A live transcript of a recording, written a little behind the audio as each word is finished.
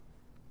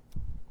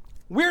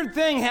Weird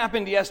thing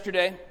happened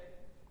yesterday.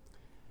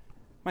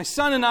 My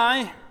son and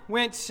I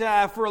went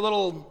for a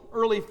little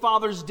early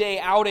Father's Day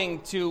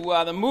outing to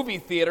the movie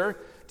theater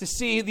to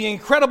see The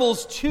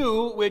Incredibles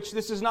 2, which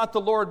This Is Not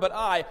the Lord But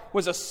I,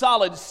 was a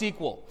solid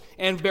sequel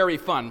and very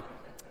fun.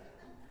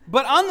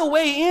 But on the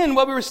way in,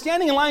 while we were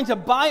standing in line to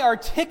buy our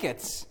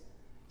tickets,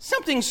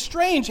 something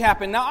strange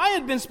happened. Now, I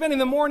had been spending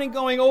the morning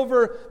going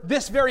over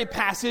this very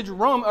passage,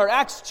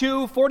 Acts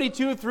 2,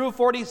 42 through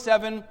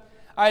 47.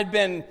 I had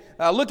been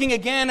looking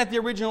again at the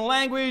original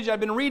language. I'd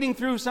been reading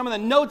through some of the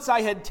notes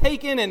I had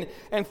taken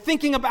and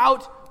thinking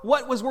about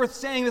what was worth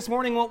saying this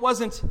morning, what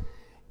wasn't.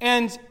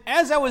 And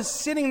as I was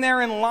sitting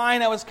there in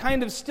line, I was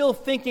kind of still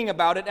thinking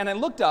about it, and I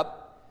looked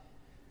up,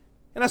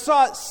 and I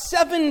saw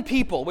 7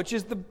 people, which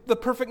is the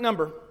perfect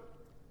number,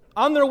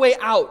 on their way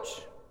out.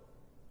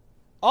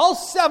 All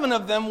 7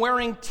 of them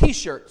wearing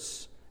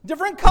T-shirts.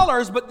 Different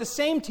colors, but the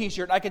same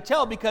T-shirt. I could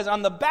tell because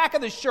on the back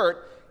of the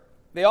shirt,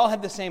 they all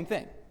had the same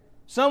thing.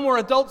 Some were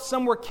adults,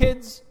 some were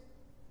kids.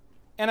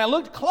 And I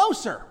looked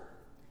closer,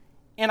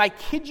 and I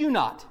kid you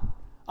not,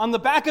 on the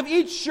back of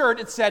each shirt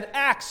it said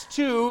Acts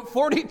 2,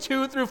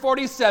 42 through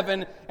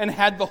 47, and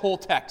had the whole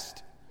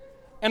text.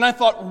 And I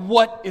thought,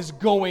 what is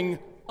going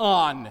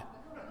on?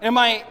 Am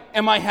I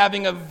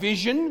having a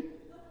vision?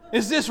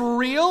 Is this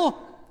real?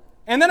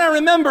 And then I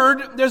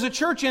remembered there's a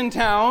church in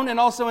town, and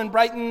also in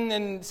Brighton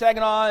and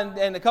Saginaw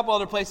and a couple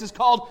other places,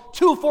 called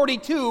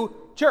 242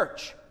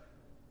 Church.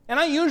 And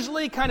I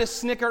usually kind of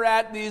snicker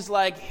at these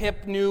like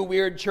hip, new,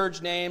 weird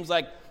church names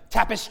like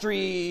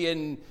Tapestry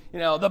and,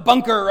 the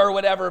Bunker or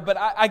whatever. But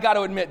I got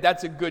to admit,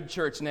 that's a good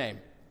church name.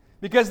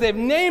 Because they've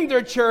named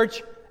their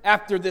church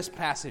after this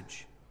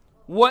passage.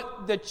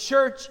 What the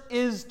church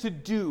is to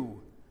do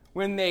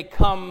when they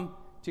come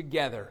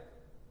together.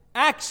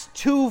 Acts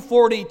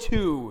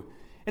 2:42.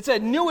 It's a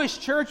newish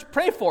church.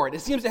 Pray for it.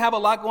 It seems to have a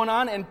lot going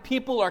on, and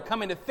people are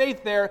coming to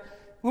faith there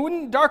who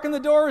wouldn't darken the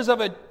doors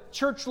of a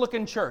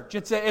church-looking church.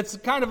 It's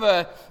kind of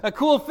a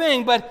cool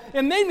thing, but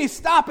it made me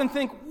stop and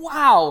think,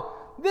 wow,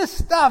 this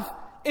stuff,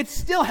 it's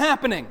still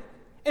happening.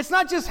 It's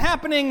not just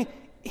happening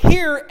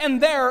here and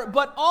there,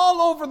 but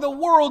all over the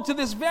world to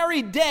this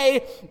very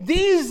day,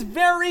 these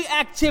very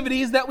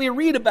activities that we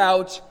read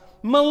about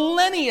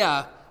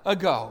millennia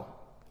ago.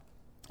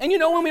 And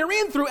when we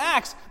read through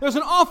Acts, there's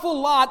an awful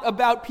lot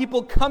about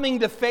people coming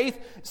to faith,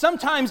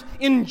 sometimes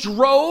in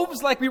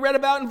droves, like we read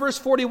about in verse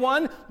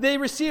 41. They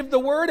received the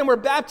word and were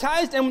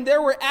baptized, and there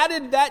were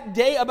added that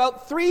day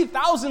about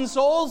 3,000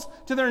 souls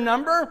to their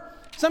number.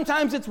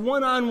 Sometimes it's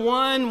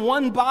one-on-one,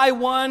 one by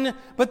one,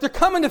 but they're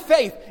coming to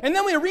faith. And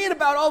then we read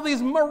about all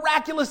these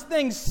miraculous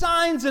things,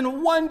 signs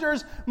and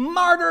wonders,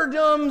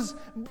 martyrdoms,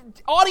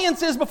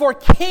 audiences before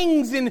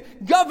kings and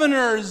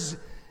governors.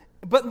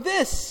 But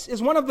this is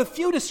one of the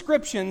few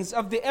descriptions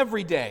of the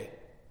everyday.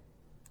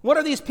 What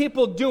are these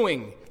people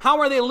doing? How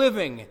are they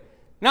living?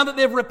 Now that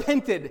they've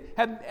repented,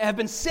 have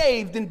been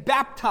saved and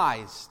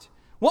baptized.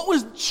 What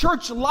was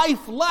church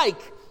life like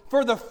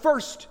for the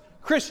first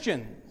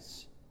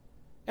Christians?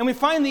 And we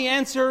find the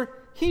answer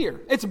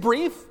here. It's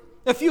brief,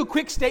 a few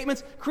quick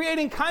statements,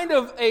 creating kind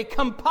of a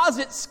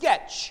composite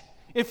sketch,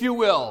 if you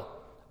will,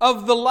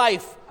 of the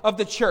life of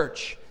the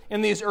church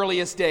in these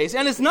earliest days.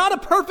 And it's not a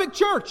perfect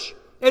church.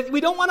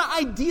 We don't want to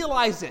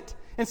idealize it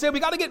and say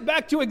we got to get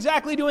back to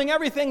exactly doing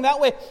everything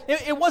that way.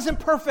 It wasn't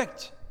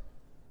perfect.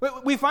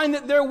 We find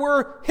that there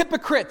were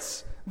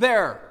hypocrites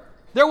there.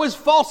 There was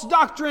false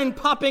doctrine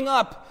popping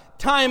up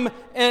time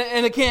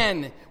and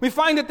again. We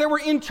find that there were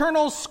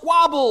internal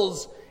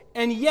squabbles.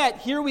 And yet,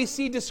 here we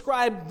see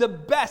described the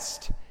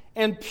best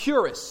and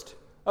purest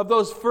of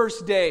those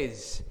first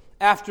days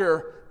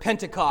after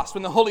Pentecost,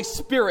 when the Holy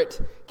Spirit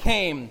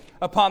came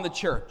upon the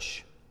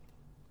church.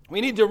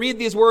 We need to read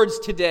these words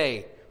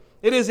today.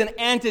 It is an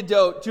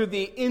antidote to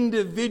the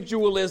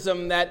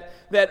individualism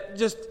that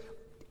just,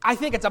 I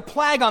think it's a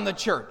plague on the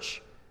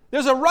church.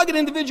 There's a rugged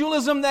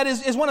individualism that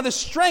is one of the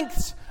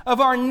strengths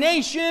of our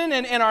nation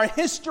and our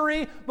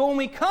history. But when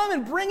we come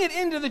and bring it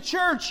into the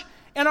church,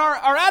 and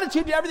our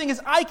attitude to everything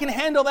is, I can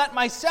handle that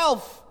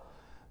myself,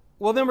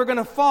 well, then we're going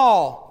to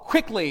fall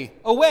quickly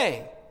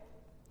away.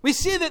 We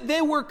see that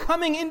they were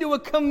coming into a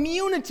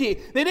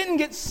community. They didn't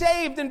get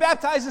saved and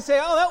baptized and say,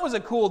 oh, that was a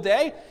cool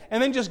day,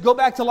 and then just go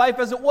back to life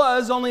as it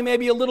was, only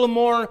maybe a little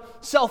more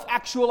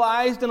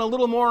self-actualized and a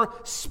little more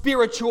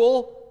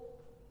spiritual.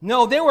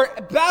 No, they were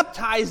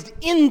baptized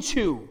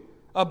into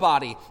a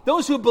body.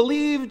 Those who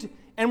believed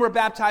and were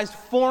baptized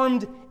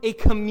formed a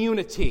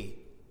community.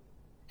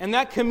 And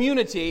that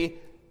community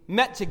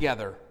met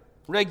together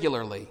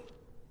regularly.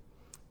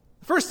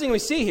 The first thing we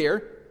see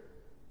here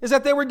is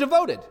that they were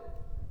devoted.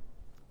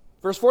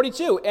 Verse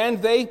 42, and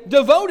they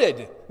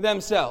devoted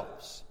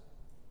themselves.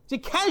 See,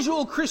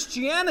 casual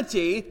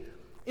Christianity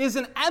is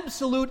an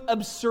absolute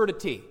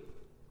absurdity.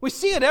 We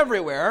see it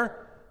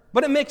everywhere,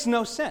 but it makes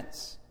no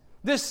sense.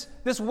 This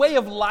way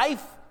of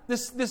life,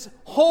 this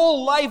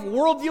whole life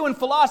worldview and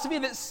philosophy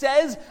that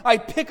says I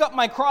pick up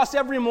my cross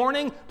every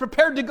morning,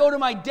 prepared to go to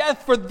my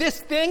death for this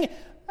thing,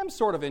 I'm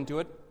sort of into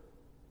it.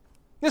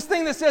 This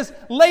thing that says,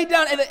 lay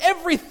down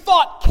every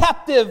thought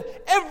captive,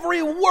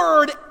 every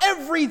word,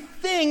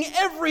 everything,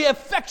 every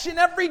affection,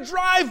 every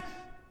drive.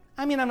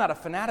 I mean, I'm not a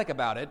fanatic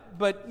about it,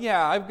 but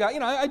yeah,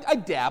 I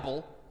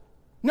dabble.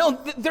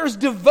 No, there's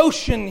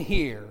devotion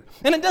here.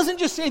 And it doesn't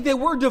just say they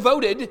were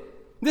devoted.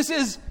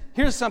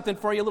 Here's something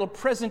for you, a little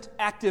present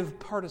active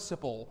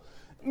participle.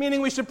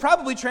 Meaning we should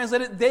probably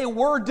translate it, they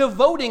were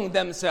devoting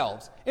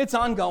themselves. It's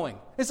ongoing.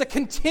 It's a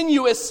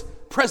continuous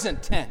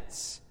present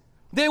tense.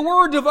 They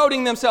were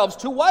devoting themselves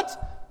to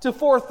what? To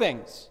 4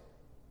 things.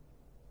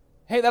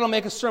 Hey, that'll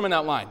make a sermon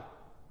outline.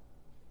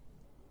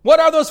 What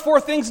are those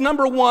 4 things?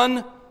 Number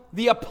 1,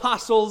 the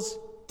apostles'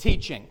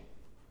 teaching.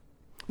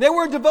 They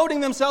were devoting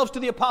themselves to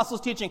the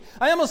apostles' teaching.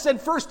 I almost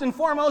said first and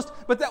foremost,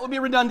 but that would be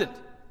redundant.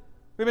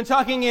 We've been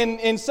talking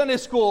in Sunday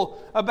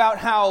school about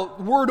how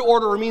word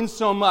order means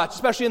so much,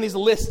 especially in these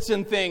lists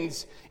and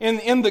things.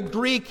 In the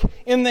Greek,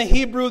 in the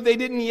Hebrew, they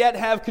didn't yet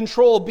have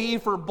control B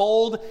for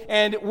bold,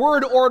 and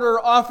word order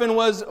often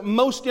was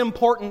most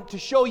important to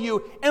show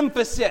you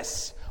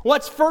emphasis.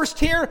 What's first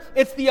here?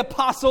 It's the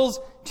apostles'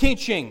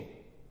 teaching.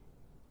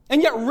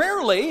 And yet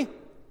rarely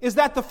is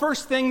that the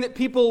first thing that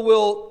people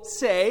will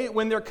say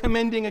when they're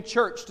commending a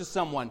church to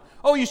someone.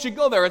 Oh, you should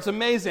go there, it's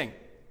amazing.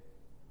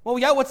 Well,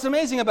 yeah, what's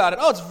amazing about it?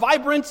 Oh, it's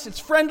vibrant, it's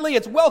friendly,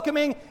 it's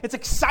welcoming, it's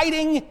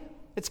exciting,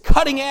 it's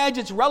cutting edge,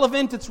 it's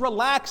relevant, it's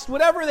relaxed,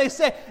 whatever they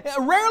say.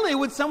 Rarely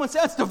would someone say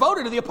it's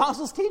devoted to the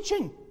apostles'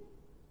 teaching.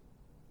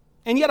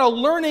 And yet a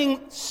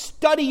learning,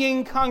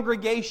 studying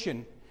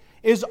congregation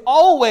is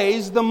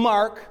always the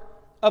mark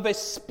of a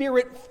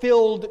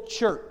spirit-filled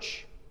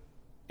church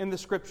in the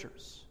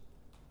Scriptures.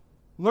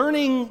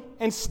 Learning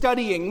and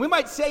studying, we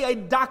might say a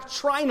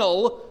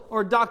doctrinal,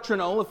 or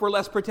doctrinal if we're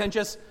less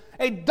pretentious,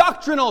 a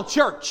doctrinal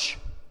church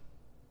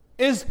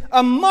is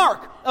a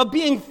mark of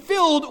being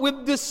filled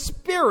with the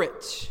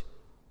Spirit.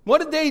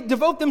 What did they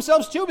devote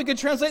themselves to? We could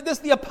translate this,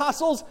 the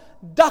apostles'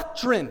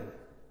 doctrine.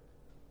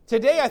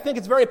 Today, I think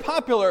it's very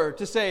popular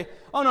to say,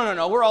 oh,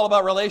 no, we're all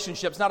about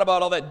relationships, not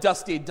about all that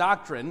dusty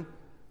doctrine.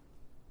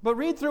 But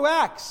read through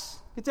Acts.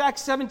 It's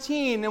Acts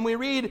 17, and we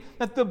read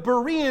that the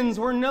Bereans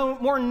were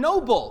more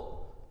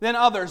noble than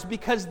others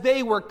because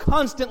they were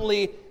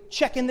constantly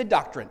checking the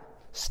doctrine,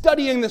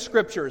 studying the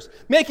Scriptures,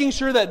 making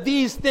sure that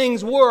these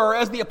things were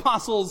as the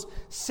apostles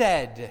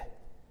said.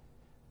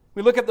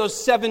 We look at those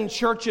 7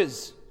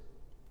 churches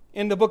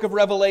in the book of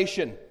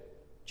Revelation,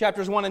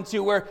 chapters 1 and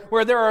 2,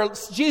 where there are,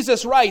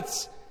 Jesus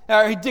writes,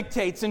 he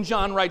dictates and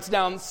John writes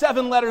down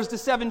 7 letters to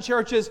 7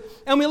 churches,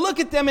 and we look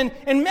at them,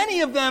 and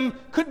many of them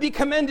could be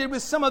commended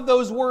with some of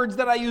those words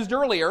that I used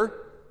earlier.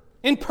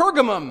 In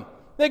Pergamum,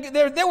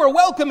 they were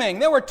welcoming,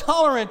 they were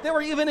tolerant, they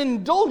were even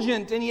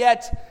indulgent, and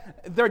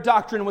yet their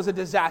doctrine was a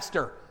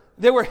disaster.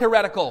 They were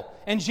heretical.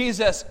 And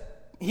Jesus,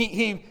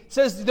 he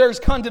says there's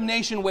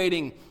condemnation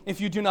waiting if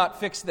you do not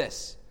fix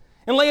this.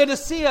 In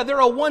Laodicea, they're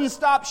a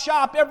one-stop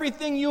shop.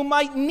 Everything you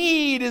might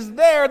need is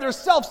there. They're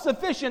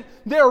self-sufficient.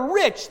 They're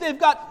rich. They've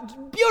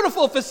got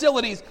beautiful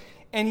facilities.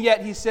 And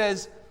yet he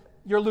says,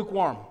 you're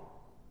lukewarm,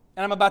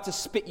 and I'm about to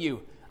spit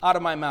you out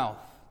of my mouth.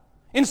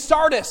 In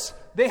Sardis,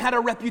 they had a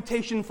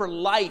reputation for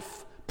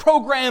life.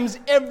 Programs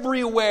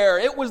everywhere.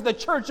 It was the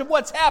church of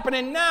what's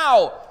happening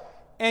now.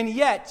 And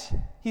yet,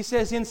 he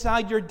says,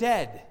 inside you're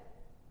dead.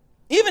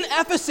 Even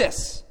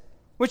Ephesus,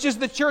 which is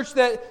the church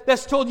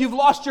that's told you've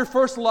lost your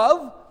first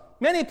love.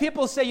 Many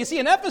people say, you see,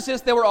 in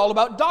Ephesus, they were all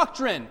about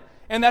doctrine.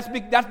 And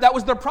that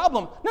was their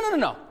problem.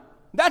 No.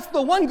 That's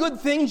the one good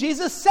thing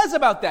Jesus says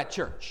about that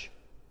church.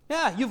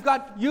 Yeah, you've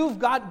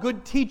got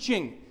good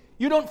teaching.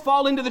 You don't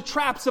fall into the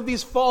traps of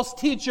these false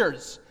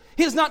teachers.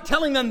 He's not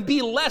telling them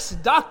be less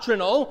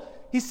doctrinal.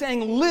 He's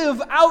saying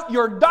live out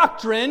your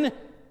doctrine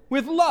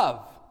with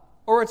love,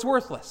 or it's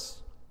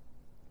worthless.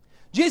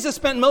 Jesus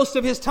spent most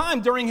of his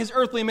time during his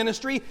earthly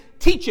ministry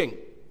teaching.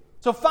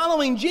 So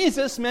following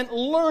Jesus meant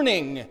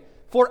learning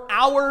for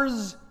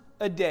hours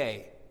a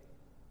day.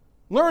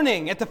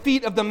 Learning at the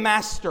feet of the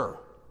Master.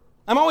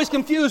 I'm always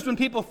confused when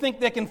people think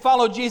they can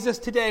follow Jesus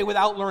today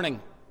without learning,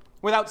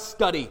 without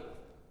study,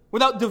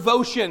 without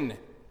devotion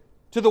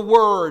to the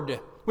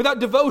Word, without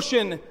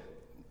devotion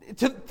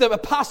to the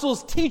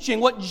apostles' teaching,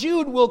 what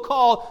Jude will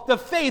call the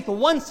faith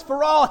once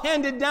for all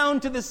handed down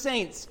to the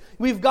saints.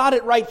 We've got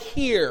it right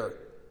here.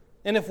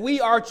 And if we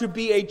are to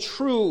be a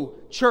true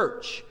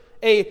church,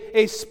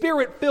 a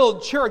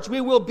spirit-filled church,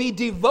 we will be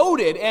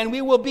devoted, and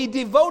we will be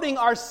devoting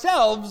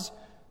ourselves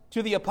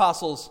to the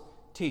apostles'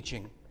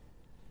 teaching.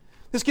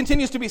 This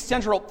continues to be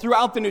central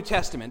throughout the New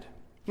Testament.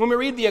 When we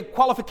read the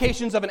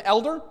qualifications of an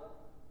elder,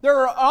 there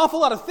are an awful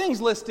lot of things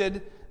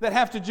listed that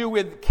have to do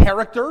with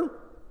character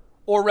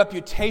or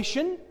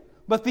reputation,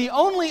 but the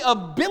only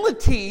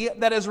ability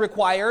that is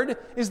required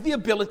is the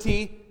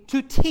ability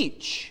to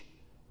teach.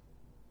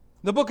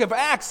 The book of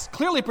Acts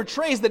clearly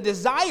portrays the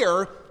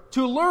desire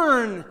to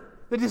learn,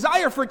 the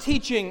desire for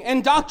teaching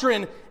and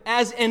doctrine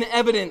as an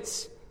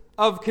evidence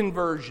of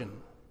conversion.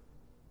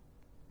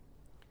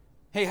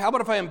 Hey, how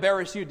about if I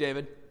embarrass you,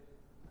 David?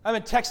 I've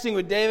been texting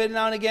with David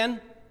now and again.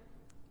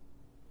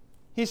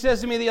 He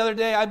says to me the other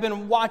day, I've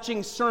been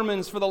watching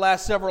sermons for the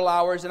last several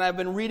hours, and I've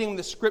been reading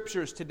the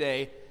scriptures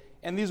today,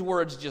 and these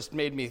words just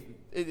made me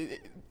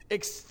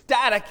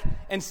ecstatic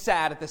and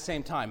sad at the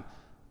same time.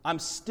 I'm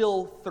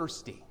still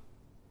thirsty.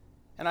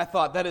 And I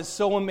thought, that is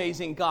so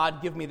amazing.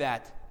 God, give me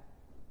that.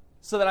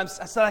 So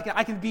that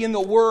I can be in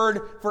the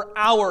Word for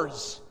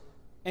hours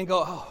and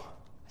go, oh,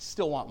 I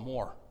still want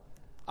more.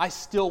 I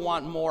still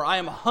want more. I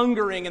am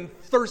hungering and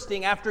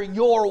thirsting after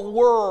your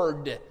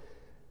Word.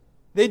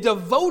 They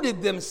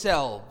devoted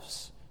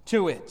themselves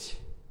to it.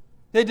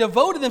 They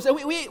devoted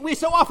themselves. We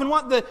so often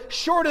want the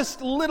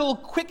shortest, little,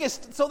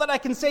 quickest, so that I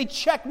can say,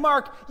 check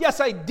mark, yes,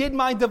 I did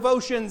my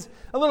devotions.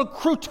 A little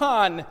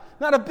crouton,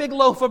 not a big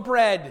loaf of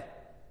bread.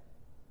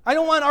 I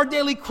don't want our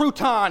daily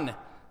crouton.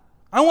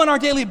 I want our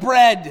daily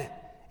bread.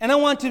 And I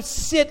want to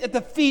sit at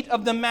the feet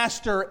of the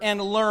Master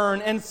and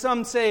learn. And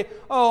some say,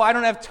 oh, I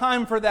don't have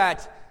time for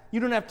that. You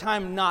don't have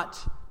time not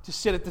to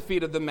sit at the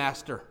feet of the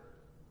Master.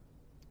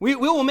 We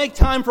will make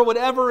time for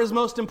whatever is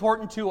most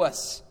important to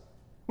us.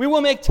 We will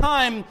make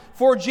time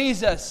for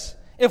Jesus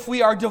if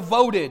we are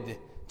devoted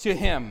to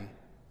Him.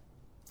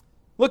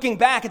 Looking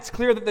back, it's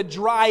clear that the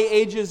dry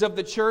ages of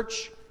the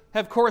church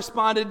have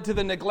corresponded to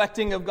the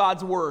neglecting of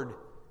God's Word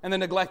and the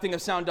neglecting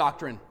of sound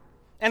doctrine.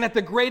 And at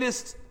the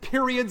greatest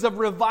periods of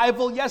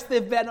revival, yes,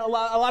 they've been a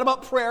lot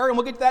about prayer, and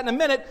we'll get to that in a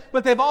minute,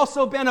 but they've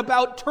also been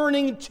about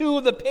turning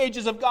to the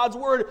pages of God's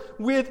Word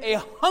with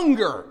a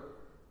hunger.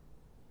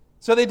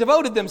 So they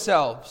devoted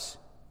themselves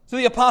to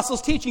the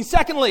apostles' teaching.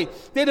 Secondly,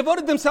 they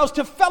devoted themselves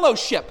to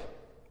fellowship.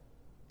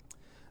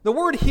 The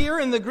word here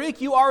in the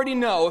Greek you already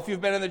know if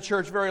you've been in the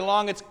church very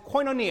long. It's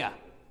koinonia.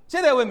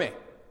 Say that with me.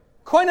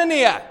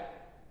 Koinonia.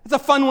 It's a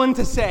fun one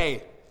to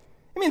say.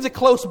 It means a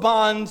close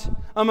bond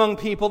among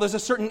people. There's a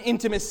certain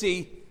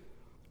intimacy.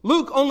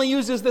 Luke only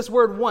uses this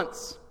word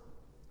once.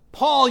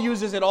 Paul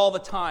uses it all the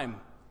time.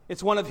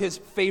 It's one of his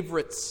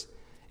favorites.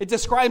 It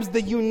describes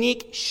the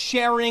unique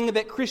sharing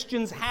that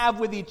Christians have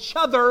with each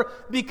other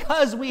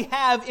because we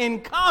have in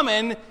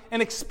common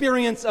an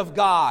experience of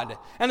God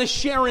and a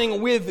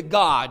sharing with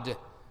God.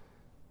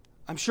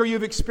 I'm sure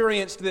you've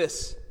experienced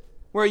this,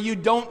 where you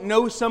don't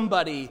know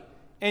somebody,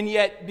 and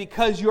yet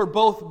because you're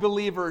both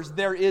believers,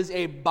 there is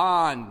a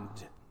bond.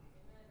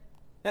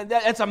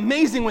 That's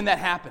amazing when that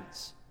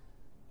happens.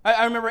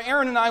 I remember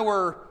Aaron and I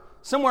were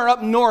somewhere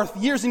up north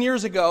years and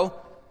years ago,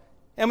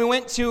 and we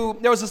went to,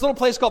 there was this little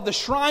place called the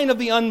Shrine of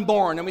the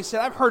Unborn, and we said,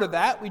 I've heard of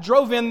that. We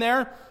drove in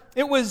there.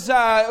 It was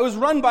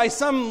run by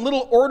some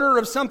little order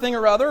of something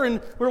or other, and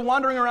we were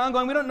wandering around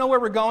going, we don't know where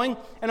we're going,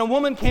 and a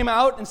woman came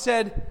out and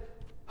said,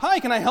 hi,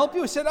 can I help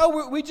you? I said,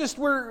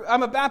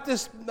 I'm a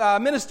Baptist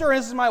minister, and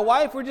this is my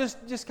wife. We're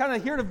just kind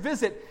of here to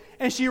visit.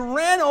 And she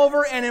ran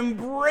over and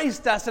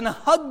embraced us and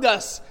hugged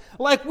us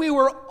like we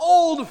were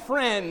old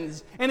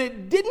friends, and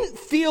it didn't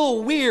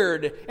feel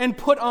weird and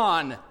put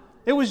on.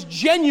 It was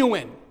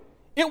genuine.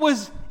 We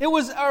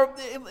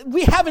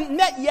haven't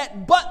met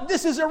yet, but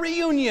this is a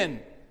reunion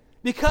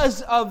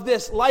because of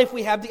this life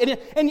we have.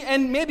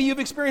 And maybe you've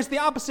experienced the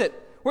opposite,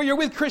 where you're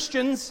with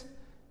Christians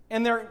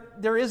and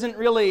there isn't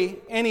really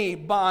any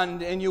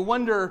bond, and you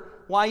wonder,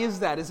 why is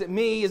that? Is it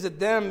me? Is it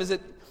them?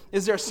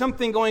 Is there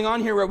something going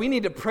on here where we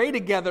need to pray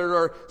together,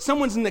 or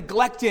someone's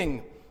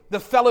neglecting the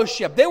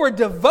fellowship? They were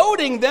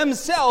devoting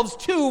themselves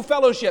to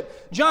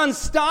fellowship. John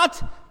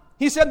Stott,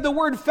 he said the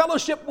word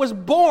fellowship was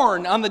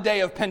born on the day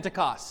of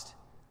Pentecost.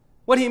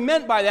 What he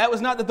meant by that was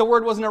not that the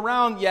word wasn't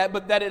around yet,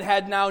 but that it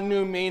had now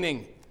new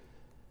meaning.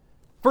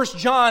 1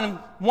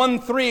 John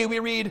 1:3, we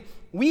read,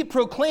 we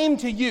proclaim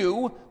to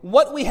you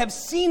what we have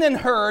seen and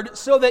heard,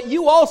 so that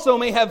you also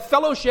may have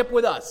fellowship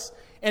with us.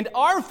 And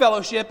our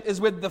fellowship is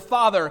with the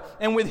Father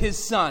and with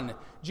His Son,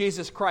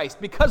 Jesus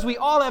Christ. Because we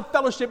all have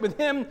fellowship with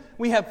Him,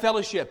 we have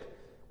fellowship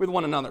with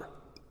one another.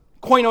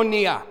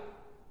 Koinonia.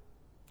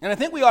 And I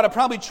think we ought to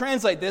probably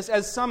translate this,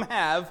 as some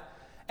have,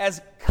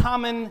 as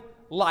common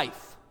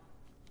life.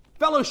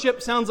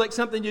 Fellowship sounds like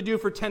something you do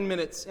for 10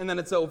 minutes and then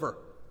it's over.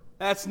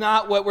 That's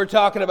not what we're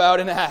talking about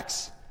in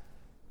Acts.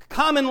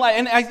 Common life,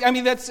 and I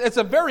mean, it's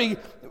a very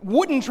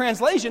wooden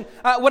translation.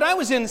 When I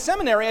was in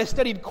seminary, I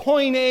studied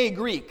Koine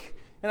Greek,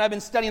 and I've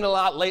been studying a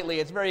lot lately.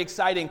 It's very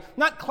exciting.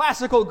 Not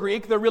classical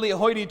Greek, the really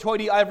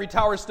hoity-toity ivory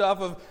tower stuff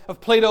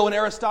of Plato and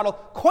Aristotle.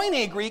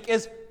 Koine Greek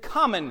is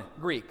common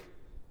Greek.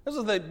 This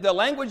is the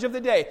language of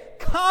the day.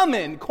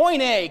 Common,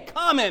 koine,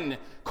 common,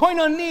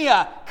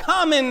 koinonia,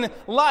 common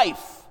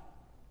life.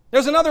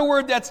 There's another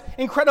word that's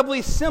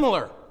incredibly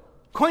similar,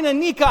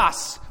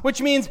 koinonikos,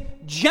 which means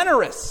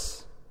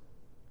generous.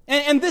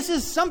 And this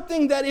is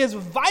something that is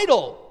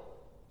vital.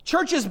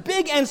 Churches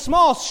big and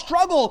small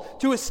struggle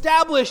to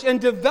establish and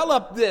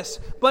develop this,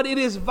 but it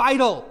is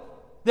vital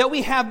that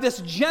we have this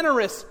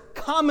generous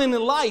common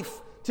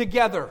life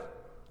together,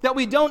 that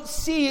we don't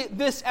see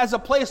this as a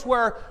place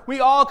where we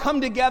all come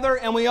together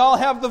and we all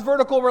have the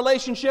vertical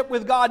relationship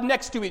with God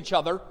next to each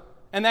other,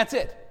 and that's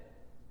it.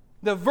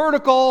 The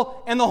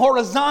vertical and the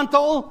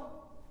horizontal,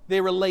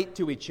 they relate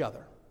to each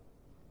other.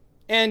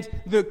 And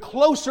the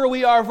closer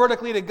we are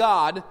vertically to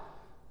God,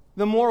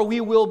 the more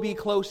we will be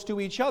close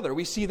to each other.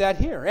 We see that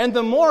here. And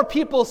the more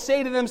people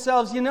say to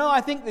themselves,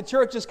 I think the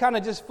church is kind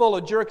of just full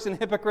of jerks and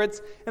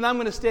hypocrites, and I'm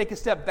going to take a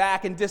step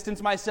back and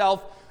distance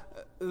myself,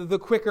 the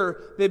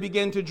quicker they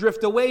begin to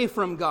drift away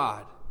from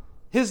God.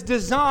 His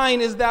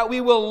design is that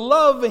we will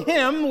love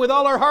Him with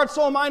all our heart,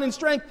 soul, mind, and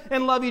strength,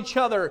 and love each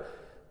other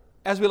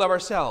as we love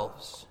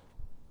ourselves.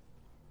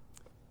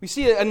 We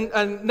see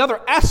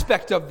another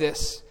aspect of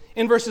this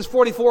in verses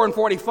 44 and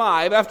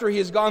 45. After he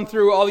has gone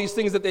through all these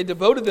things that they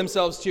devoted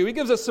themselves to, he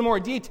gives us some more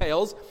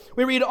details.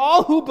 We read,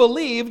 all who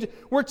believed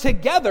were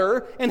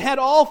together and had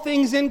all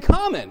things in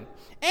common.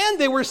 And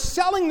they were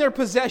selling their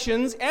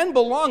possessions and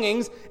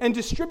belongings and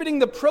distributing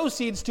the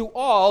proceeds to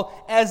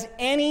all as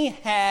any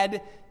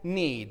had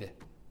need.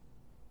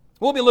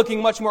 We'll be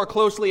looking much more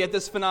closely at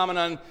this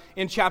phenomenon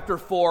in chapter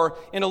 4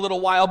 in a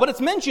little while, but it's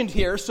mentioned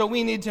here, so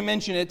we need to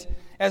mention it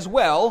as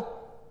well.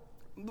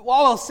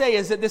 All I'll say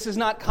is that this is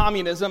not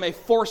communism, a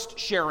forced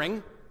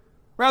sharing.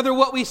 Rather,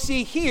 what we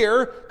see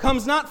here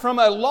comes not from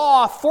a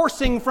law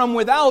forcing from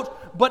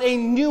without, but a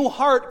new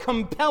heart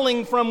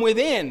compelling from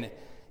within.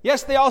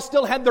 Yes, they all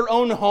still had their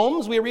own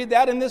homes. We read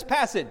that in this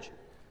passage.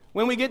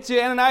 When we get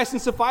to Ananias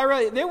and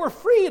Sapphira, they were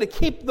free to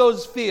keep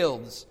those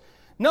fields.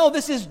 No,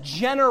 this is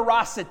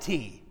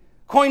generosity.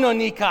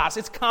 Koinonikos,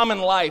 it's common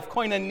life,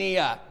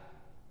 koinonia.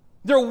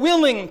 They're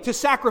willing to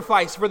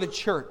sacrifice for the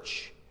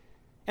church.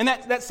 And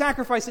that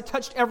sacrifice, it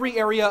touched every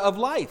area of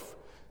life.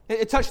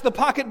 It touched the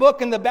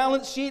pocketbook and the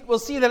balance sheet. We'll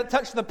see that it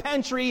touched the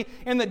pantry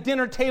and the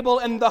dinner table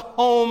and the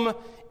home.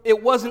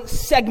 It wasn't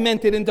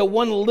segmented into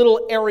one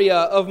little area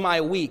of my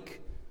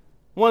week,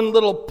 one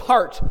little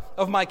part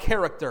of my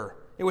character.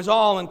 It was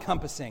all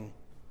encompassing.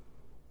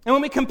 And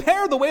when we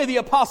compare the way the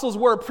apostles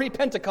were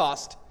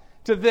pre-Pentecost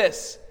to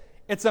this,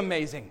 it's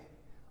amazing.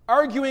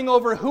 Arguing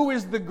over who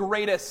is the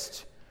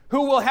greatest,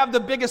 who will have the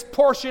biggest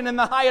portion and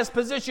the highest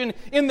position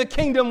in the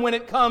kingdom when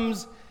it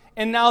comes.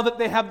 And now that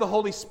they have the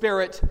Holy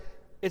Spirit,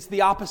 it's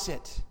the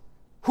opposite.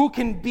 Who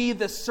can be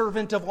the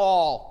servant of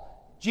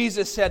all?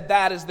 Jesus said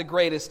that is the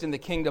greatest in the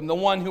kingdom, the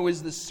one who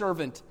is the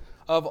servant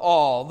of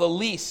all, the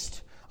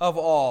least of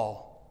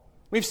all.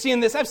 We've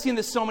seen this. I've seen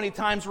this so many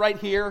times right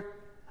here.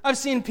 I've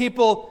seen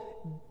people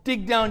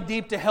dig down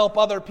deep to help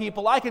other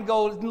people. I could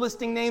go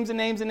listing names and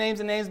names and names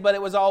and names, but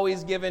it was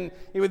always given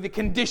with the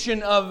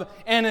condition of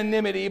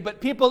anonymity. But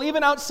people,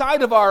 even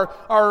outside of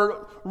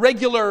our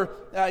regular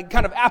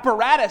kind of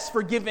apparatus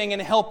for giving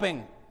and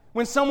helping,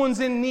 when someone's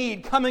in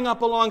need, coming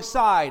up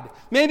alongside,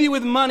 maybe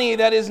with money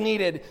that is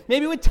needed,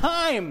 maybe with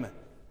time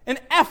and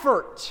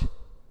effort.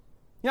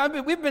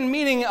 We've been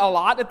meeting a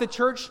lot at the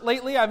church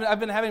lately. I've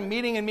been having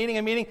meeting,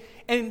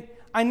 and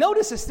I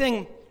noticed this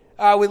thing.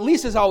 With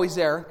Lisa's always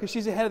there, because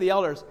she's the head of the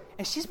elders,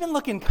 and she's been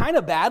looking kind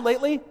of bad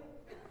lately.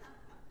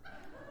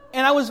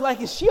 And I was like,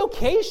 is she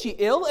okay? Is she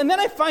ill? And then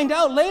I find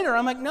out later,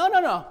 I'm like,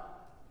 no.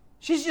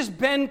 She's just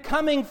been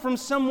coming from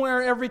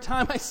somewhere every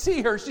time I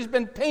see her. She's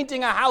been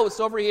painting a house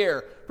over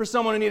here for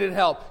someone who needed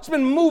help. She's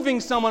been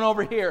moving someone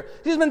over here.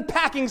 She's been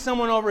packing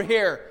someone over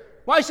here.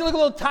 Why does she look a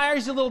little tired?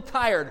 She's a little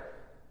tired.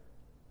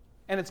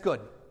 And it's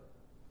good.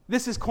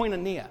 This is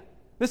koinonia.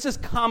 This is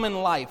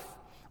common life.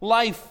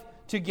 Life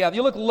together.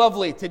 You look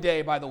lovely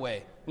today, by the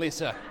way,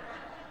 Lisa.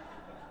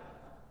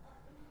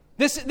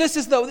 This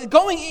is the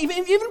going,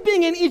 even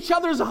being in each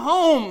other's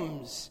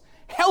homes,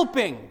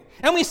 helping.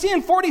 And we see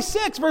in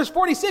verse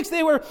 46,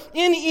 they were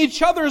in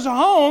each other's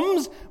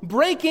homes,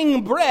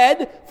 breaking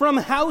bread from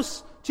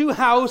house to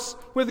house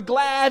with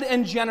glad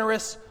and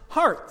generous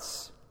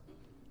hearts.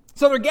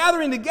 So they're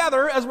gathering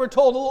together, as we're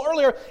told a little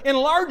earlier, in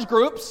large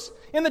groups,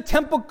 in the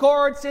temple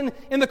courts, in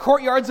the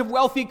courtyards of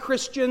wealthy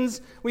Christians.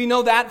 We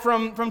know that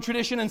from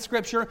tradition and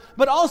Scripture.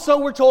 But also,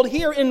 we're told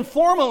here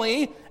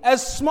informally,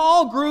 as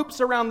small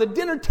groups around the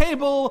dinner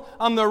table,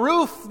 on the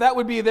roof. That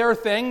would be their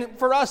thing.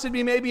 For us, it'd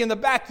be maybe in the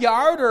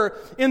backyard or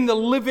in the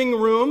living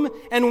room.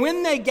 And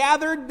when they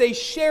gathered, they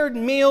shared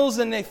meals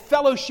and they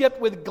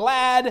fellowshiped with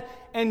glad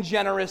and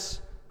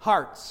generous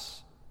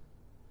hearts.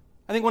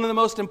 I think one of the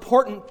most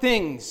important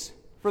things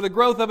for the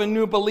growth of a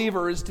new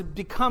believer is to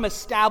become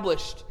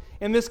established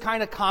in this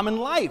kind of common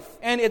life.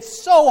 And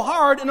it's so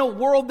hard in a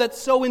world that's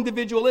so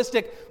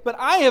individualistic. But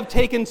I have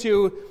taken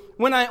to,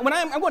 when I'm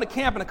going to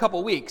camp in a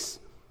couple weeks.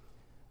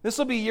 This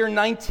will be year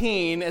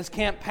 19 as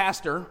camp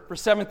pastor for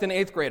 7th and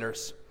 8th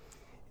graders.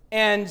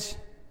 And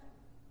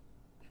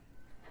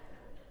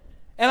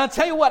I'll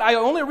tell you what, I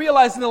only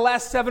realized in the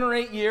last 7 or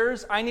 8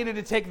 years, I needed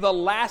to take the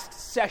last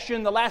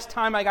session, the last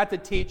time I got to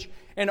teach,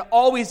 and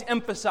always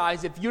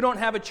emphasize, if you don't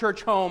have a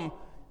church home,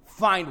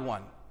 find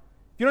one.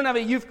 If you don't have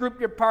a youth group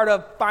you're part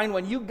of, find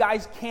one. You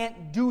guys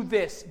can't do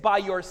this by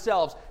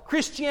yourselves.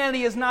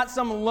 Christianity is not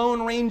some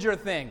Lone Ranger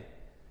thing.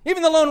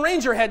 Even the Lone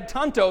Ranger had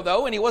Tonto,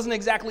 though, and he wasn't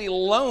exactly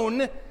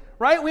lone,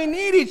 right? We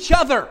need each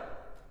other.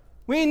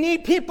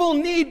 Need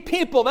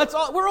people. That's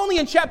all. We're only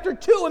in chapter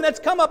 2, and that's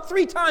come up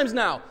 3 times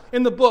now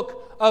in the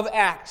book of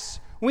Acts.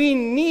 We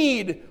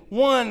need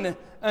one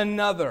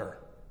another.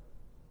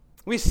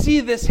 We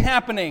see this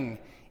happening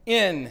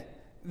in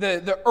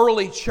the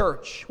early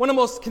church. One of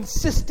the most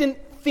consistent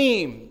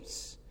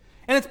themes.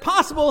 And it's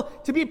possible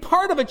to be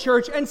part of a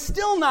church and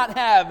still not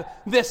have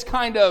this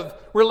kind of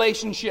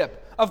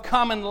relationship of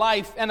common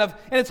life. And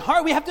it's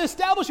hard. We have to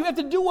establish, we have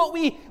to do what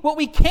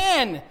we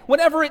can,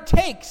 whatever it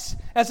takes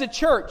as a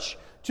church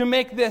to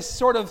make this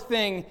sort of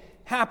thing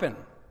happen.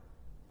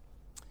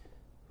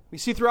 We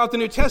see throughout the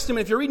New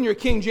Testament, if you're reading your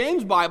King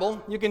James Bible,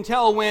 you can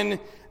tell when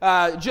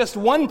just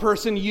one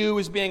person, you,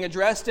 is being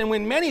addressed, and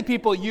when many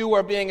people, you,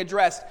 are being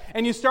addressed.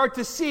 And you start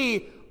to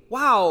see,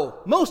 wow,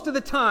 most of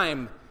the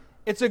time,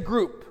 it's a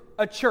group,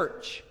 a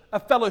church, a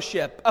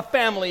fellowship, a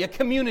family, a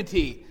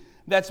community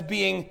that's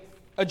being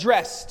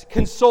addressed,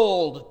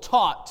 consoled,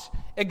 taught,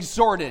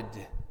 exhorted.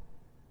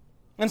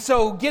 And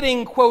so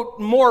getting, quote,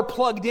 more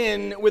plugged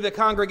in with a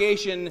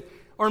congregation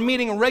or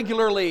meeting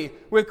regularly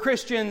with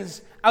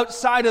Christians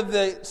outside of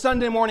the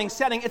Sunday morning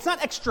setting, it's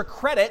not extra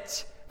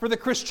credit for the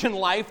Christian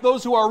life.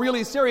 Those who are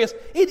really serious,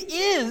 it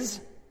is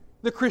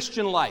the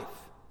Christian life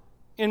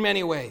in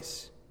many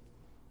ways.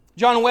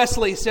 John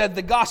Wesley said,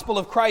 "The gospel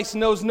of Christ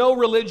knows no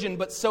religion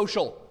but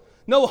social,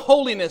 no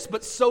holiness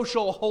but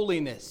social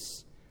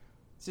holiness."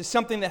 This is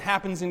something that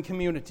happens in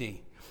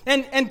community.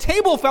 And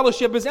table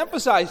fellowship is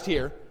emphasized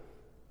here.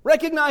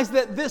 Recognize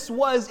that this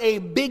was a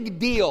big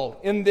deal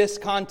in this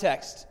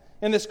context,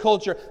 in this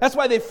culture. That's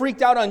why they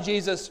freaked out on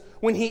Jesus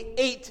when he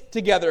ate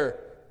together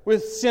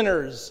with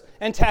sinners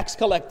and tax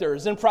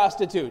collectors and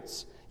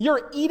prostitutes.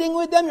 You're eating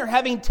with them, you're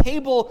having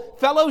table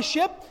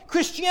fellowship.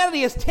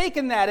 Christianity has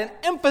taken that and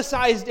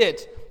emphasized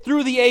it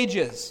through the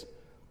ages.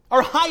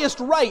 Our highest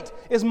right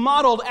is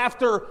modeled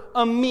after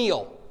a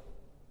meal.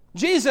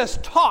 Jesus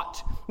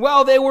taught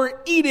while they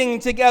were eating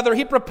together.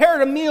 He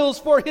prepared meals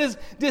for his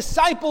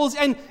disciples,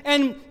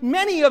 and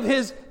many of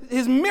his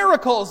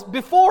miracles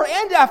before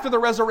and after the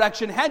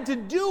resurrection had to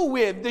do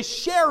with the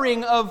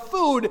sharing of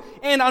food,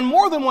 and on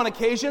more than one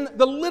occasion,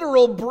 the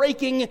literal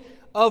breaking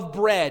of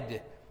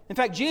bread. In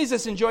fact,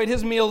 Jesus enjoyed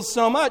his meals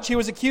so much, he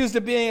was accused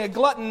of being a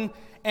glutton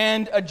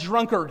and a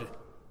drunkard.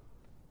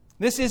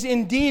 This is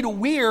indeed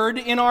weird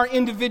in our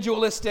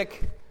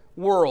individualistic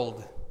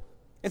world.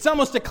 It's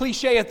almost a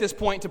cliche at this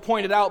point to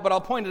point it out, but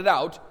I'll point it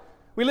out.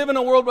 We live in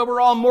a world where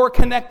we're all more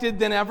connected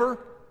than ever,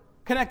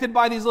 connected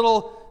by these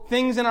little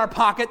things in our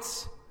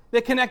pockets. They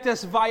connect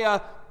us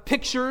via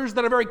pictures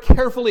that are very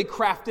carefully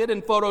crafted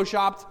and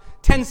photoshopped,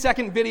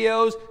 10-second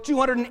videos,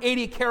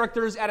 280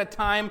 characters at a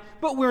time,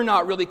 but we're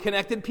not really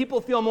connected.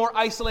 People feel more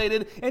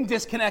isolated and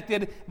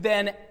disconnected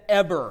than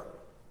ever.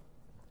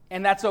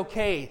 And that's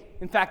okay.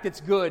 In fact,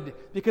 it's good,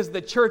 because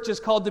the church is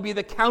called to be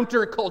the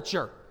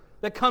counterculture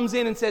that comes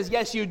in and says,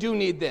 yes, you do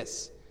need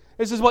this.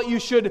 This is what you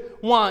should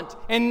want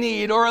and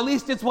need, or at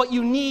least it's what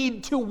you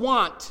need to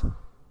want.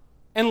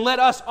 And let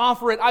us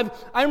offer it.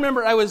 I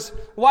remember I was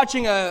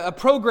watching a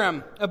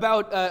program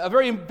about a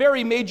very,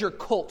 very major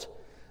cult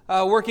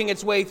working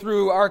its way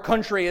through our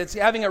country. It's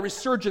having a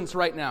resurgence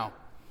right now.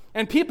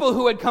 And people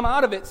who had come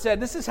out of it said,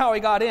 this is how I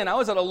got in. I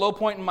was at a low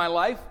point in my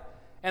life,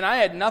 and I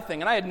had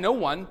nothing, and I had no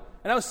one.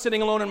 And I was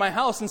sitting alone in my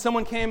house, and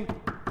someone came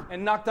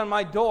and knocked on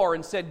my door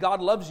and said, God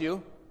loves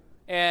you,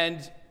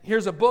 and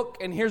here's a book,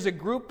 and here's a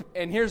group,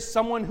 and here's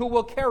someone who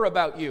will care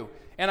about you.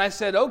 And I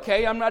said,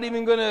 okay, I'm not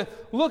even going to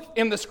look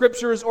in the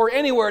scriptures or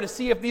anywhere to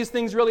see if these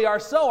things really are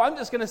so. I'm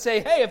just going to say,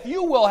 hey, if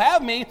you will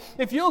have me,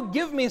 if you'll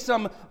give me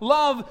some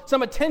love,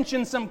 some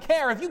attention, some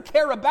care, if you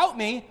care about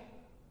me,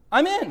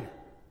 I'm in.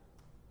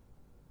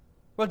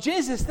 Well,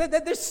 Jesus,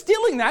 they're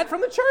stealing that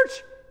from the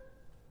church.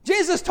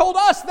 Jesus told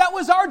us that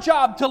was our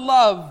job, to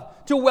love,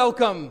 to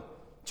welcome,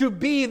 to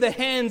be the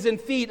hands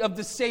and feet of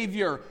the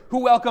Savior who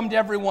welcomed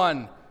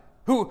everyone,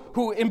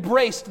 who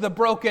embraced the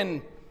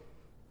broken.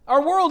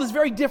 Our world is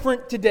very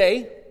different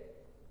today,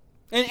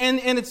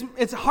 and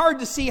it's hard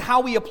to see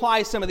how we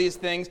apply some of these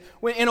things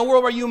in a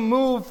world where you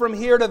move from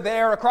here to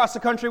there across the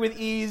country with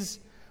ease,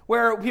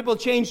 where people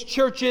change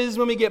churches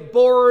when we get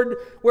bored,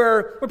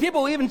 where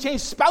people even change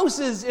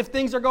spouses if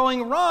things are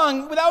going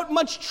wrong without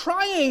much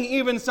trying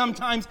even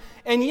sometimes.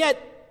 And yet,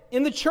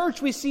 in the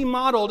church we see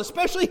modeled,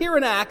 especially here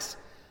in Acts,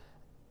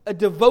 a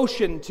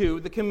devotion to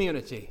the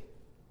community.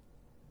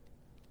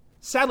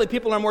 Sadly,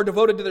 people are more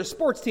devoted to their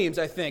sports teams,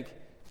 I think,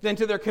 than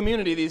to their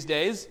community these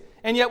days.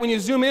 And yet when you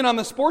zoom in on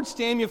the sports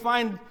team, you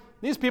find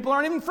these people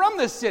aren't even from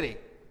this city.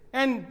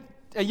 And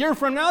a year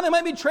from now, they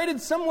might be traded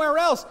somewhere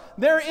else.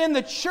 There in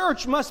the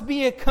church must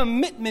be a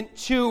commitment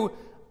to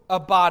a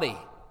body,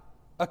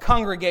 a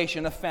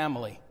congregation, a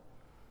family.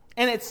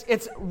 And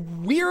it's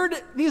weird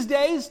these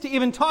days to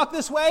even talk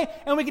this way,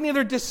 and we can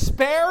either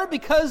despair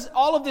because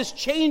all of this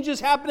change is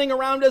happening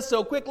around us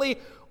so quickly,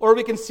 or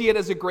we can see it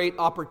as a great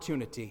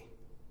opportunity.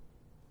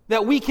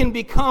 That we can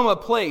become a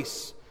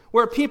place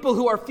where people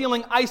who are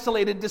feeling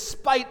isolated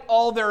despite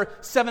all their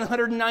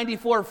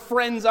 794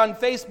 friends on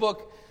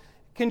Facebook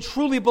can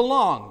truly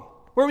belong,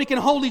 where we can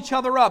hold each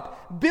other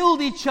up,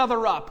 build each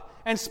other up,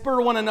 and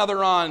spur one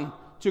another on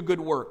to good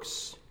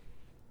works.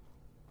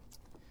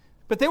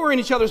 But they were in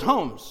each other's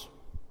homes.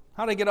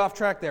 How did I get off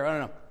track there? I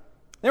don't know.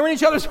 They were in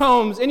each other's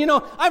homes, and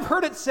I've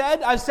heard it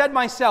said, I've said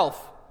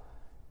myself,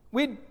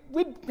 we'd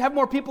have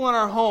more people in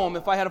our home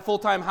if I had a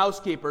full-time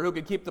housekeeper who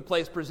could keep the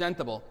place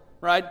presentable,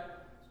 right?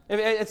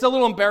 It's a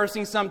little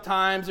embarrassing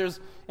sometimes. There's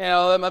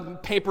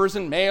papers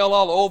and mail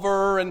all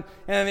over, and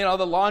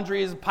the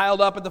laundry is piled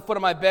up at the foot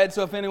of my bed.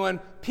 So if anyone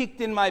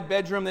peeked in my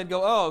bedroom, they'd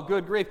go, "Oh,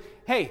 good grief!"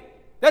 Hey,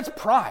 that's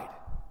pride.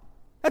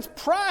 That's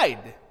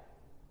pride,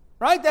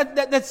 right?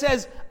 That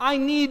says I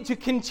need to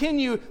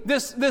continue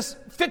this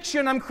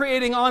fiction I'm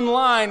creating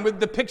online with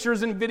the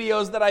pictures and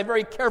videos that I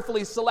very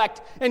carefully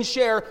select and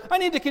share. I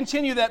need to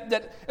continue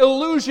that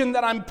illusion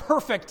that I'm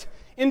perfect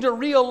into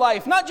real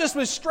life, not just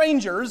with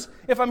strangers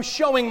if I'm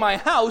showing my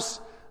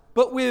house,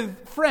 but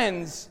with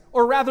friends,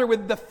 or rather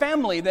with the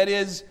family that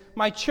is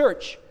my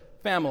church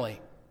family.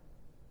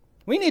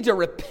 We need to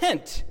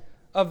repent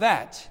of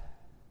that.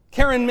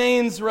 Karen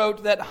Maines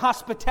wrote that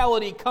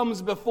hospitality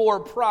comes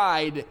before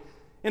pride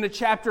in a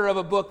chapter of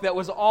a book that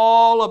was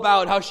all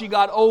about how she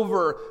got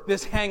over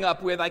this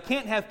hang-up with, I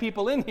can't have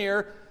people in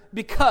here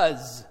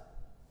because.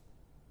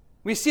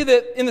 We see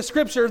that in the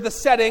scriptures, the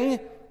setting,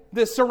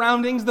 the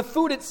surroundings, the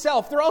food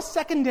itself, they're all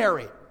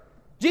secondary.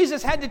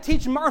 Jesus had to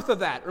teach Martha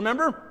that,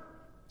 remember?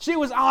 She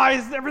was,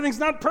 everything's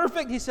not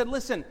perfect. He said,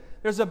 listen,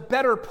 there's a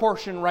better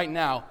portion right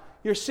now.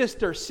 Your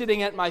sister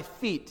sitting at my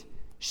feet.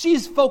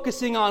 She's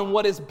focusing on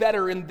what is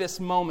better in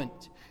this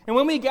moment. And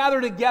when we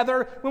gather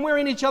together, when we're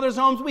in each other's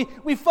homes,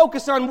 we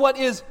focus on what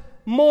is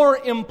more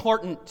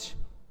important.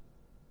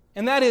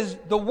 And that is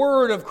the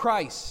word of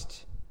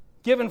Christ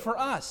given for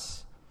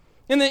us.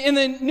 In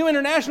the New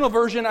International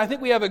Version, I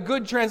think we have a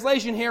good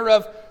translation here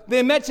of,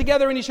 they met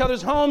together in each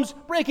other's homes,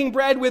 breaking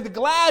bread with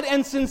glad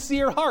and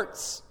sincere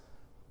hearts.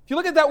 If you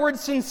look at that word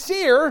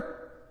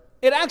sincere,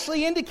 it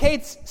actually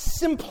indicates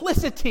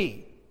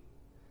simplicity,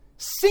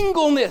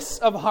 singleness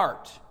of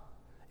heart,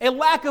 a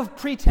lack of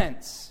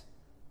pretense.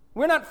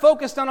 We're not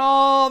focused on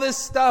all this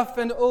stuff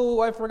and,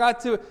 I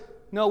forgot to.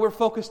 No, we're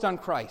focused on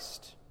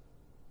Christ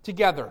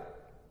together.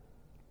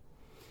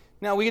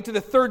 Now we get to the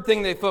third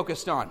thing they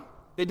focused on.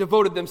 They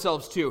devoted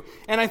themselves to.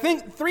 And I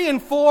think 3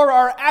 and 4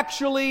 are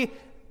actually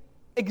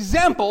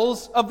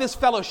examples of this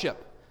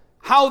fellowship,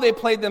 how they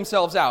played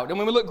themselves out. And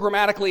when we look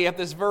grammatically at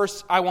this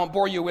verse, I won't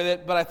bore you with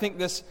it, but I think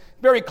this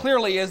very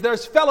clearly is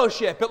there's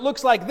fellowship. It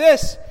looks like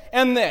this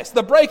and this,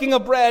 the breaking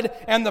of bread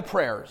and the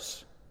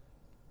prayers.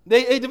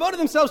 They devoted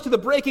themselves to the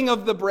breaking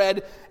of the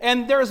bread,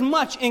 and there's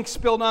much ink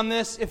spilled on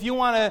this. If you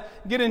want to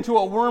get into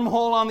a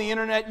wormhole on the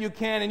internet, you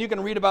can, and you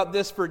can read about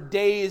this for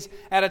days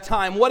at a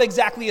time. What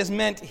exactly is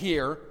meant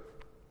here?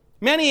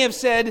 Many have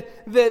said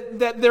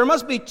that there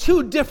must be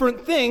 2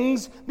 different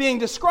things being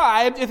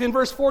described if in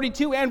verse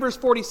 42 and verse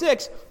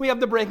 46 we have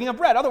the breaking of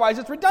bread. Otherwise,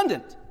 it's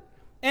redundant.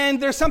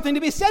 And there's something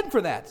to be said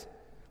for that.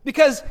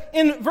 Because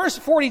in verse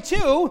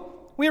 42,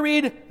 we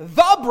read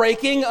the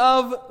breaking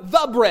of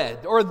the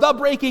bread, or the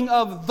breaking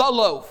of the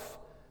loaf.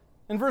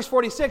 In verse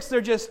 46,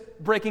 they're just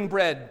breaking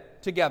bread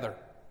together.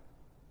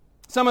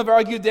 Some have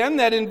argued then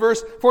that in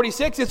verse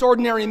 46, it's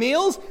ordinary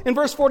meals. In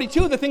verse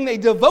 42, the thing they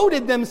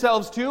devoted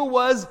themselves to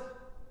was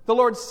the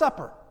Lord's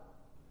Supper.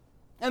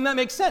 And that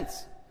makes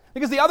sense,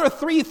 because the other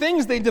 3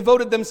 things they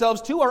devoted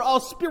themselves to are all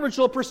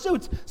spiritual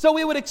pursuits. So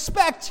we would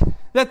expect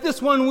that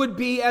this one would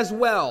be as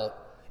well.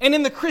 And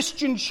in the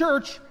Christian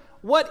church,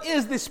 what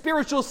is the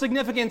spiritual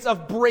significance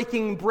of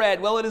breaking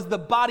bread? Well, it is the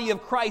body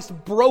of Christ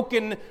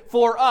broken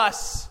for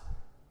us,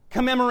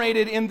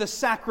 commemorated in the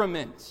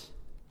sacrament.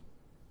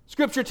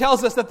 Scripture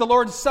tells us that the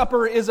Lord's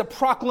Supper is a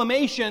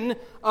proclamation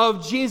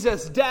of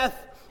Jesus'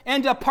 death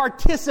and a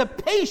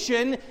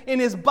participation in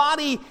his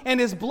body and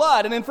his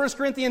blood. And in 1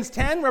 Corinthians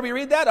 10, where we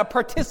read that, a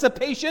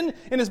participation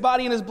in his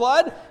body and his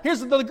blood,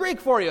 here's the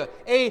Greek for you,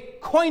 a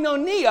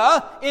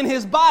koinonia in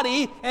his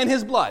body and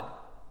his blood.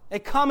 A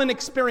common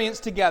experience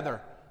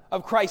together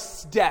of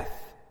Christ's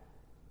death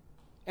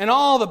and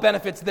all the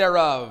benefits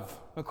thereof,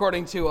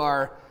 according to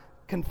our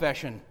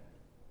confession.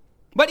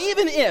 But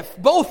even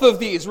if both of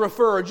these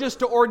refer just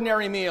to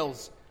ordinary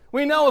meals,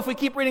 we know if we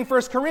keep reading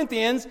 1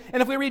 Corinthians,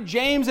 and if we read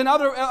James and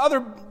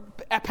other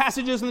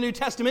passages in the New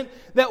Testament,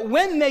 that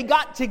when they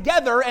got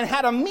together and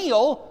had a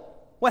meal,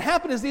 what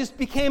happened is these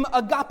became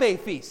agape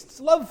feasts,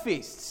 love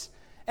feasts.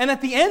 And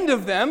at the end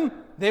of them,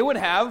 they would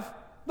have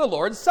the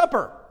Lord's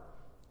Supper.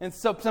 And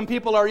so some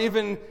people are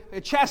even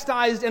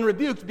chastised and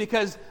rebuked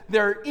because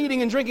they're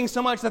eating and drinking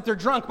so much that they're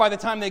drunk by the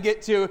time they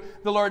get to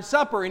the Lord's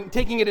Supper and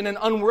taking it in an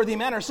unworthy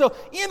manner. So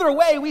either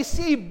way, we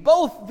see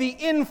both the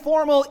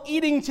informal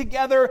eating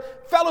together,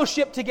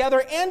 fellowship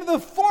together, and the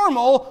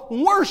formal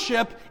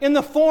worship in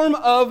the form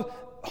of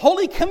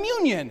Holy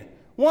Communion,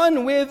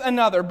 one with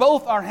another.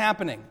 Both are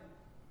happening.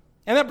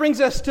 And that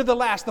brings us to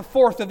the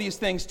fourth of these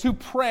things, to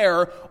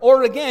prayer,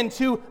 or again,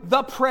 to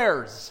the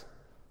prayers.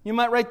 You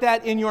might write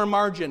that in your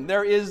margin.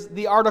 There is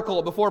the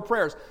article before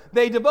prayers.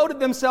 They devoted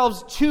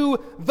themselves to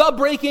the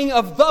breaking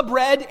of the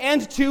bread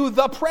and to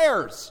the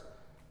prayers.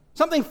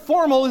 Something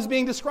formal is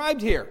being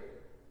described here.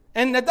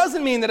 And that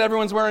doesn't mean that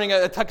everyone's wearing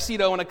a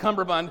tuxedo and a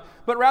cummerbund,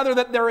 but rather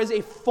that there is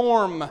a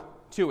form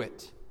to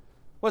it.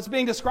 What's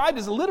being described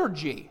is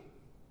liturgy.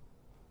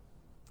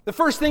 The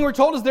first thing we're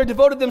told is they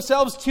devoted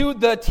themselves to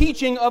the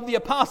teaching of the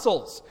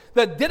apostles,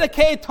 the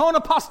Didache ton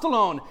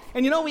Apostolon.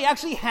 And you know, we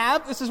actually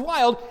have, this is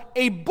wild,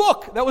 a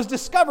book that was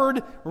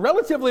discovered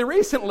relatively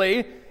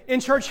recently in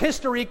church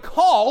history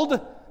called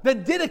the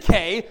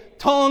Didache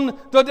ton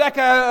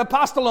Dodeca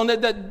Apostolon,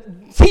 the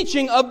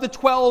teaching of the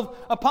 12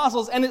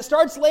 apostles. And it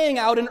starts laying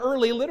out an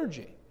early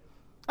liturgy.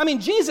 I mean,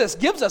 Jesus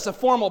gives us a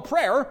formal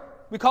prayer.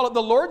 We call it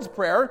the Lord's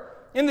Prayer.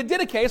 In the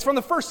Didache, it's from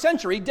the first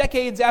century,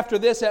 decades after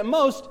this at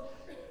most.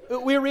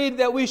 We read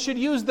that we should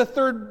use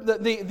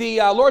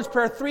the Lord's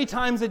Prayer 3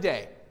 times a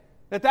day.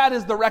 That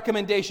is the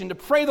recommendation, to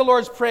pray the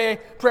Lord's prayer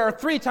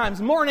 3 times,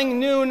 morning,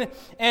 noon,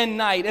 and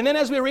night. And then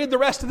as we read the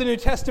rest of the New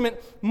Testament,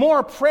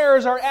 more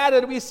prayers are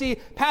added. We see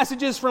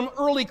passages from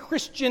early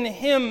Christian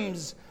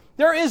hymns.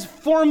 There is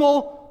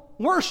formal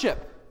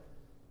worship.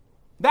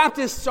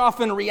 Baptists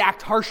often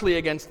react harshly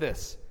against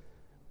this.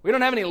 We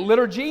don't have any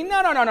liturgy.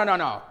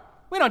 No.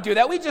 We don't do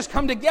that. We just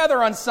come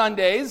together on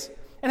Sundays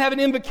and have an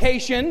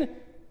invocation,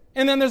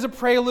 and then there's a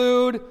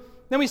prelude,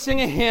 then we sing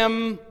a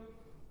hymn,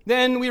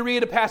 then we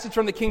read a passage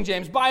from the King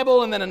James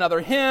Bible, and then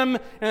another hymn,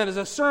 and then there's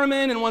a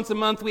sermon, and once a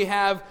month we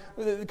have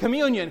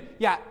communion.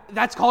 Yeah,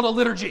 that's called a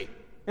liturgy,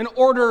 an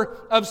order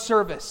of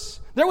service.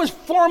 There was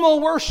formal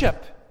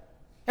worship.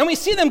 And we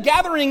see them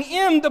gathering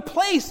in the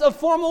place of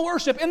formal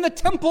worship, in the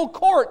temple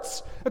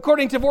courts,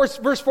 according to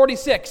verse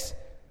 46.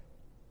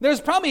 There's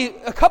probably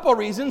a couple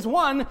reasons.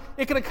 One,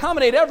 it can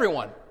accommodate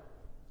everyone,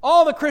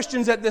 all the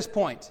Christians at this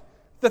point.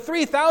 The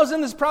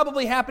 3,000 is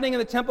probably happening in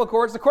the temple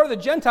courts, the court of the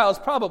Gentiles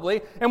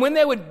probably, and when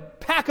they would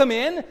pack them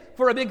in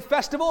for a big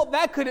festival,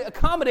 that could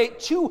accommodate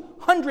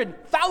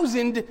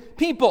 200,000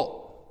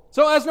 people.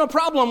 So that's no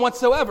problem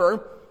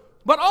whatsoever.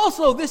 But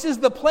also, this is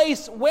the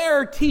place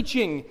where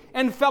teaching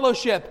and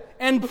fellowship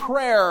and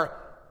prayer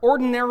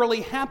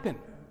ordinarily happen.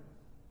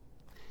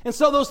 And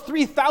so those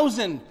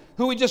 3,000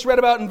 who we just read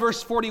about in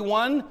verse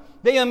 41,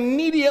 they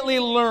immediately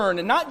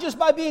learn, not just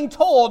by being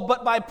told,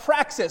 but by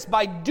praxis,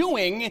 by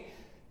doing,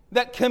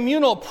 that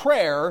communal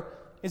prayer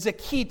is a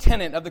key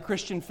tenet of the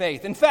Christian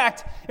faith. In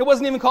fact, it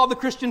wasn't even called the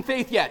Christian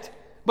faith yet,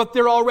 but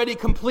they're already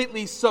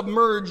completely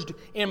submerged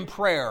in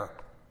prayer.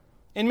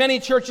 In many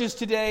churches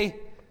today,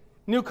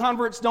 new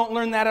converts don't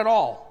learn that at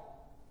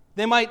all.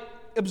 They might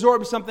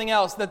absorb something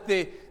else, that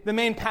the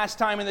main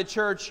pastime in the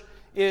church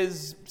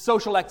is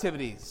social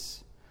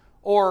activities,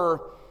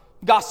 or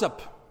gossip,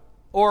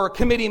 or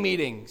committee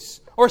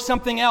meetings, or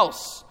something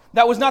else.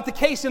 That was not the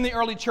case in the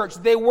early church.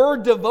 They were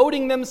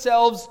devoting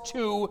themselves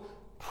to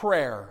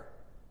prayer.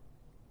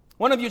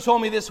 One of you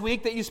told me this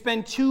week that you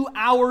spend 2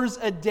 hours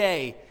a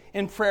day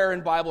in prayer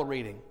and Bible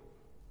reading.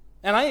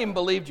 And I even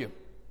believed you.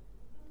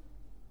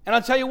 And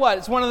I'll tell you what,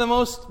 it's one of the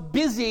most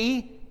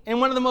busy and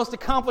one of the most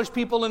accomplished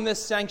people in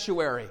this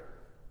sanctuary.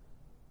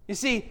 You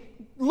see,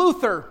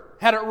 Luther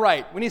had it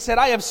right when he said,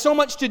 I have so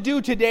much to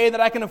do today that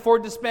I can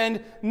afford to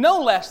spend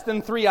no less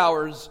than 3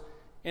 hours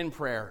in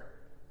prayer.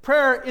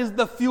 Prayer is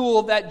the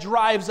fuel that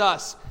drives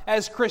us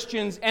as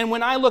Christians. And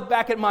when I look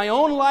back at my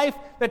own life,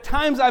 the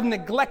times I've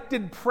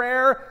neglected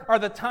prayer are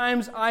the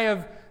times I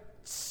have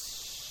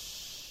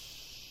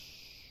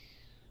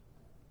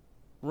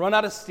run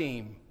out of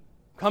steam,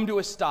 come to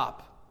a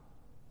stop,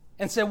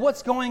 and said,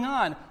 what's going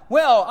on?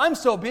 Well, I'm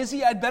so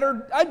busy, I'd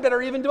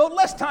better even devote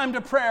less time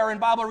to prayer and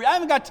Bible reading. I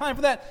haven't got time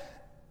for that.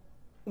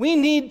 We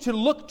need to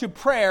look to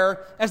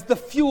prayer as the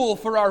fuel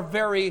for our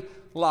very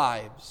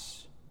lives.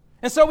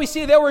 And so we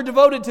see they were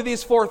devoted to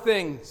these 4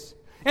 things.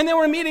 And they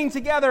were meeting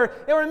together.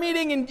 They were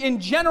meeting in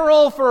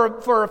general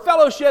for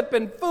fellowship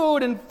and food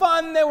and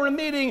fun. They were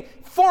meeting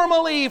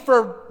formally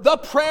for the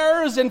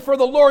prayers and for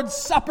the Lord's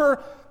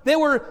Supper. They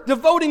were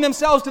devoting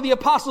themselves to the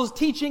apostles'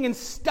 teaching and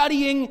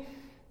studying.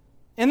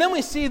 And then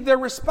we see their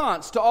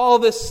response to all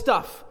this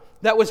stuff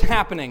that was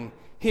happening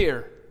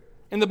here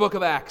in the book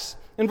of Acts.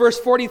 In verse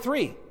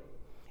 43,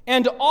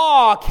 and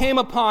awe came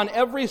upon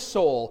every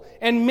soul,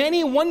 and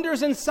many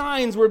wonders and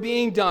signs were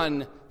being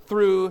done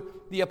through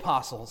the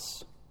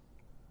apostles.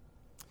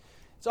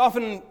 It's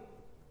often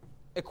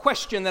a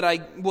question that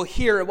I will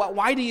hear.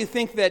 Why do you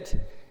think that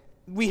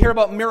we hear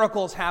about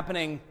miracles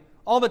happening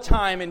all the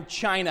time in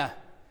China,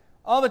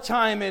 all the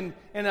time in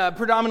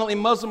predominantly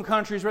Muslim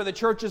countries where the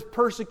church is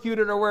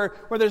persecuted or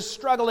where there's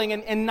struggling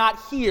and not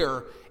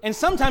here? And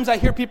sometimes I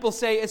hear people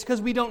say it's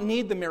because we don't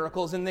need the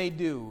miracles, and they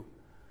do.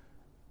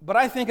 But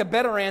I think a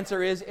better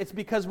answer is it's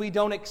because we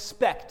don't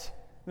expect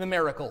the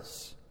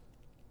miracles,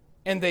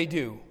 and they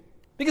do.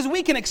 Because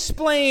we can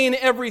explain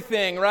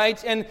everything,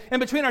 right? And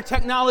between our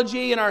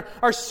technology and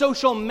our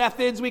social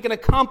methods, we can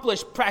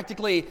accomplish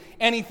practically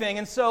anything.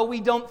 And so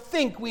we don't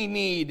think we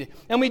need,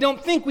 and we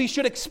don't think we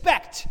should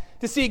expect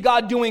to see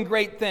God doing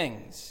great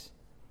things.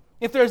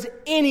 If there's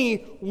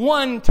any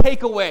one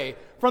takeaway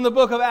from the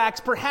book of Acts,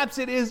 perhaps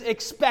it is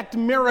expect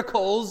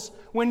miracles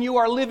when you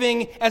are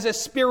living as a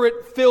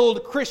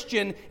Spirit-filled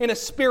Christian in a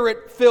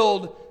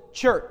Spirit-filled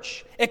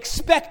church.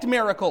 Expect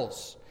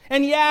miracles.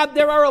 And yeah,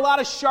 there are a lot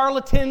of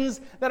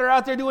charlatans that are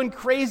out there doing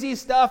crazy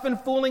stuff and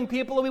fooling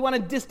people, and we want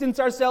to distance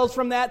ourselves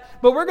from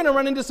that. But we're going to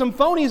run into some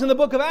phonies in the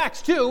book of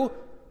Acts too.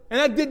 And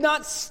that did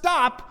not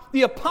stop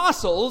the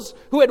apostles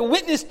who had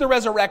witnessed the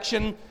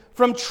resurrection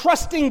from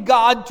trusting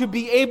God to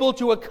be able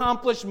to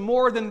accomplish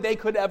more than they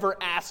could ever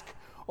ask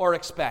or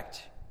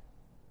expect.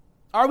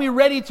 Are we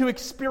ready to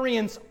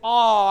experience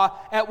awe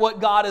at what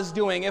God is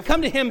doing? If we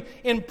come to Him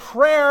in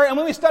prayer, and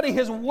when we study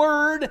His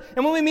Word,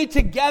 and when we meet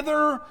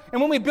together,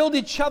 and when we build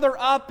each other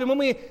up, and when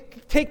we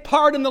take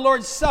part in the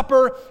Lord's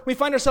Supper, we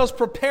find ourselves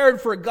prepared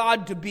for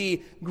God to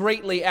be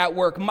greatly at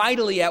work,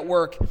 mightily at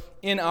work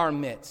in our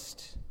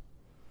midst.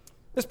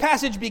 This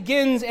passage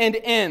begins and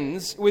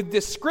ends with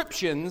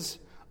descriptions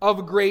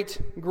of great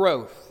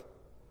growth.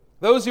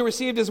 Those who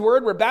received His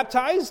Word were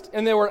baptized,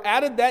 and there were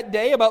added that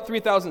day about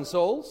 3,000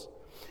 souls.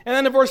 And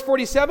then in verse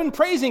 47,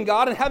 praising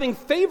God and having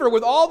favor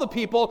with all the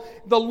people,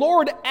 the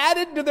Lord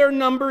added to their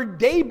number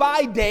day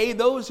by day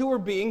those who were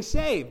being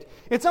saved.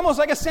 It's almost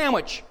like a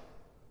sandwich.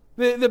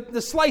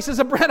 The slices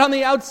of bread on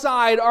the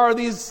outside are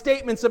these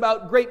statements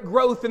about great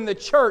growth in the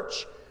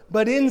church,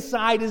 but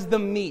inside is the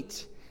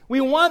meat. We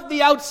want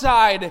the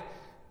outside,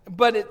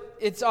 but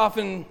it's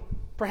often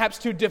perhaps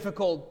too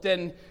difficult,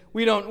 and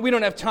we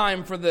don't have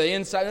time for the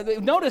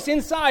inside. Notice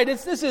inside,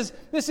 this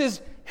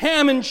is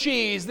ham and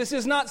cheese. This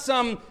is not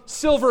some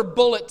silver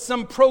bullet,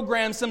 some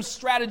program, some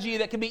strategy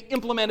that can be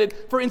implemented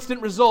for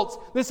instant results.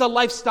 This is a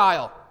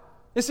lifestyle.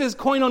 This is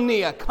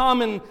koinonia,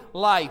 common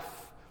life.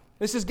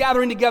 This is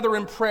gathering together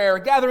in prayer,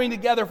 gathering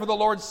together for the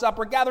Lord's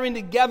Supper, gathering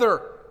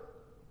together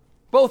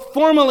both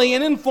formally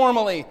and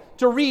informally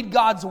to read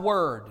God's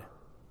Word.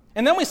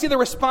 And then we see the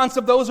response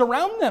of those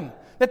around them,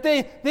 that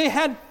they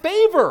had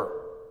favor.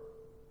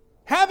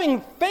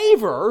 Having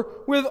favor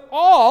with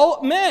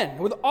all men,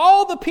 with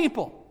all the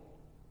people.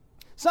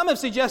 Some have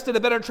suggested a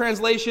better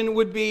translation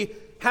would be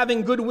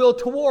having goodwill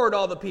toward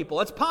all the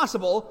people. It's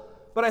possible,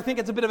 but I think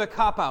it's a bit of a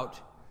cop-out.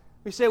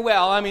 We say,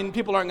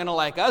 people aren't going to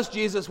like us.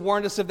 Jesus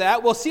warned us of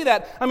that. We'll see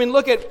that.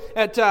 Look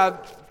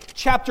at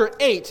chapter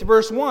 8,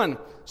 verse 1.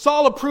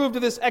 Saul approved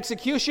of this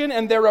execution,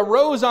 and there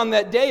arose on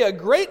that day a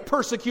great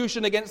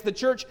persecution against the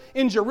church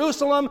in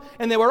Jerusalem,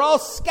 and they were all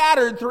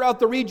scattered throughout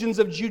the regions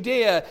of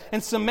Judea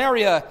and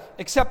Samaria,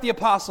 except the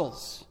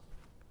apostles.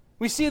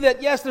 We see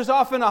that, yes, there's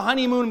often a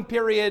honeymoon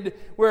period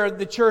where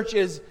the church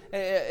is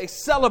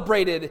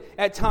celebrated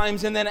at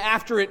times, and then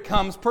after it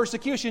comes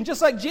persecution,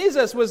 just like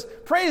Jesus was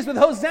praised with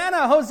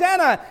Hosanna,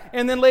 Hosanna,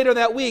 and then later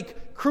that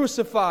week,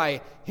 crucify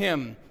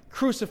him,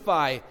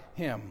 crucify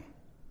him.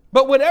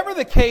 But whatever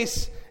the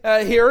case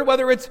here,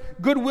 whether it's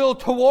goodwill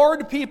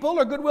toward people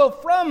or goodwill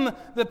from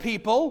the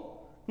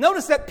people,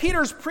 notice that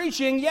Peter's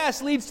preaching,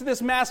 yes, leads to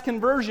this mass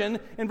conversion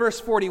in verse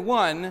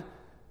 41,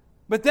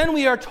 but then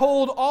we are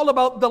told all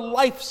about the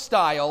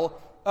lifestyle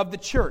of the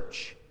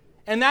church.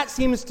 And that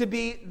seems to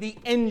be the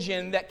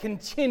engine that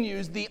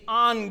continues the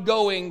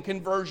ongoing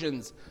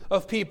conversions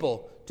of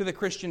people to the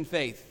Christian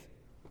faith.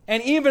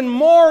 And even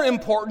more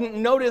important,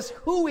 notice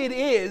who it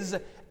is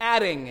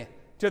adding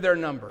to their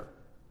number.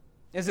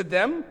 Is it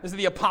them? Is it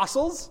the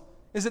apostles?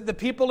 Is it the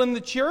people in the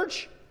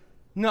church?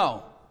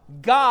 No.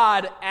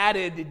 God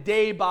added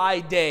day by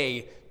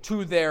day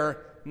to their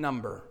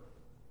number.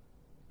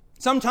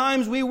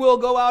 Sometimes we will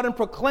go out and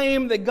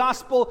proclaim the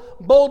gospel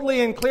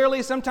boldly and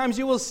clearly. Sometimes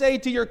you will say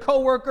to your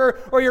coworker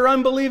or your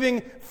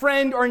unbelieving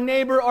friend or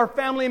neighbor or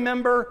family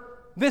member,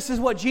 this is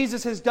what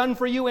Jesus has done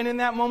for you, and in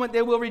that moment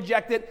they will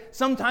reject it.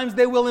 Sometimes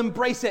they will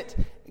embrace it.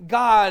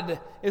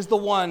 God is the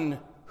one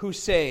who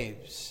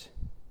saves.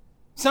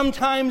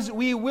 Sometimes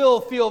we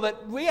will feel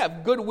that we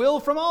have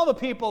goodwill from all the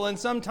people, and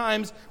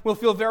sometimes we'll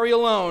feel very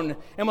alone,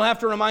 and we'll have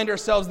to remind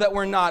ourselves that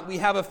we're not. We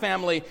have a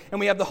family,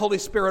 and we have the Holy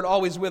Spirit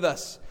always with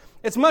us.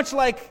 It's much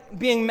like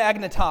being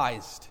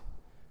magnetized.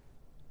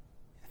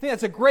 I think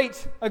that's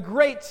a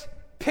great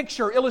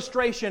picture,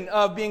 illustration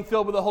of being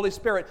filled with the Holy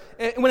Spirit.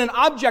 When an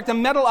object, a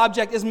metal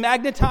object, is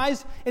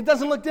magnetized, it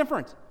doesn't look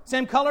different.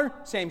 Same color,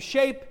 same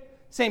shape,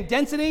 same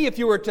density. If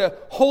you were to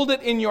hold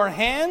it in your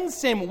hands,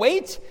 same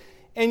weight.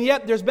 And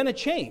yet there's been a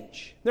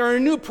change. There are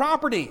new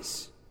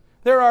properties.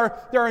 There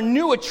are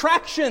new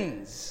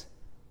attractions.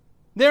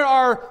 There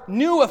are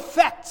new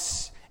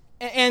effects.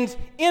 And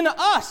in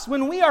us,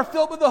 when we are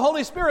filled with the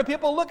Holy Spirit,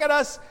 people look at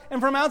us,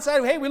 and from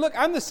outside, hey,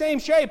 I'm the same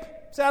shape,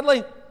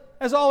 sadly,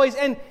 as always.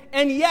 And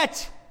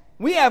yet,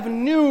 we have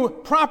new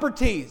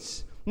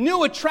properties,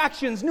 new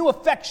attractions, new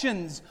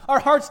affections. Our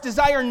hearts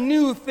desire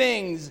new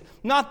things,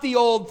 not the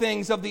old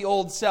things of the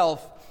old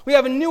self. We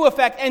have a new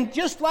effect, and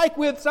just like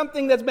with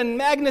something that's been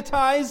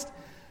magnetized,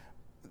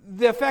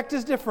 the effect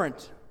is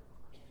different.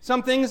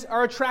 Some things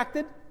are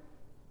attracted,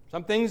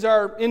 some things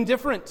are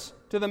indifferent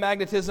to the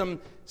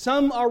magnetism,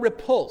 some are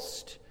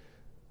repulsed.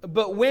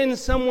 But when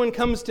someone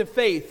comes to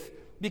faith,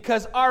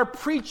 because our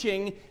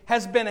preaching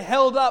has been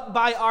held up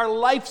by our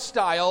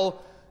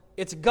lifestyle,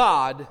 it's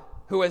God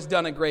who has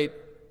done a great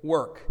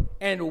work.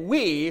 And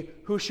we,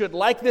 who should,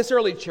 like this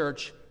early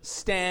church,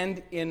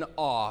 stand in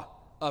awe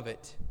of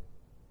it.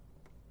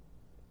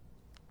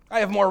 I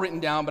have more written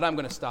down, but I'm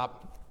going to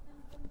stop.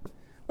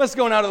 Let's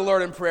go now to the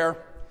Lord in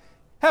prayer.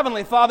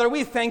 Heavenly Father,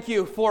 we thank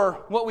you for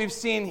what we've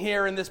seen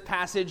here in this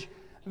passage.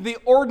 the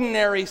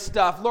ordinary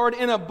stuff. Lord,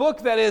 in a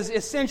book that is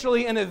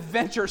essentially an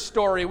adventure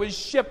story with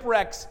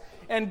shipwrecks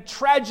and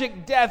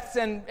tragic deaths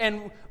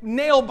and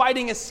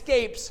nail-biting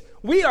escapes,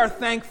 we are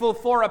thankful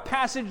for a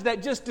passage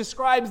that just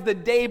describes the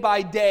day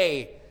by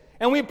day.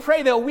 And we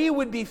pray that we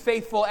would be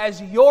faithful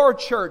as your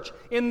church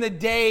in the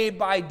day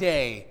by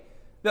day.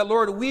 That,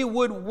 Lord, we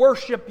would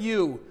worship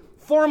you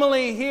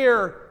formally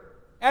here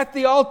at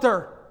the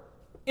altar,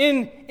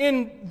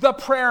 in the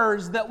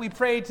prayers that we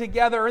pray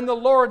together, in the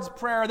Lord's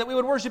Prayer, that we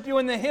would worship you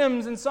in the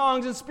hymns and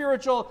songs and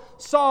spiritual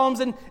psalms,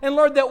 and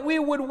Lord, that we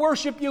would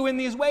worship you in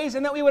these ways,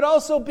 and that we would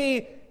also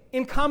be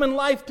in common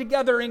life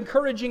together,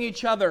 encouraging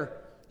each other,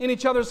 in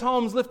each other's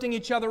homes, lifting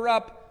each other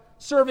up,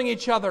 serving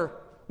each other,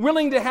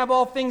 willing to have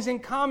all things in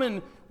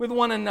common with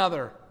one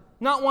another,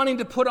 not wanting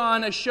to put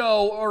on a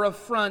show or a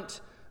front,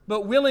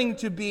 but willing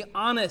to be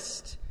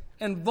honest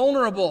and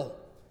vulnerable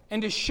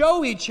and to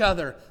show each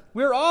other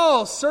we're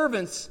all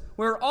servants.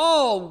 We're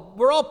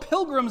all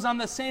pilgrims on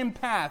the same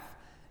path.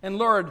 And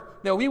Lord,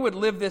 that we would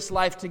live this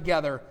life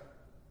together,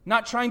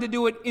 not trying to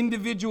do it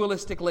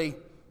individualistically,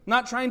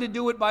 not trying to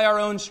do it by our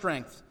own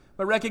strength,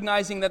 but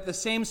recognizing that the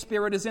same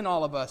Spirit is in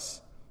all of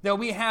us, that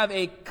we have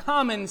a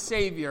common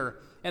Savior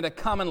and a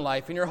common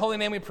life. In your holy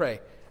name we pray.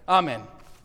 Amen.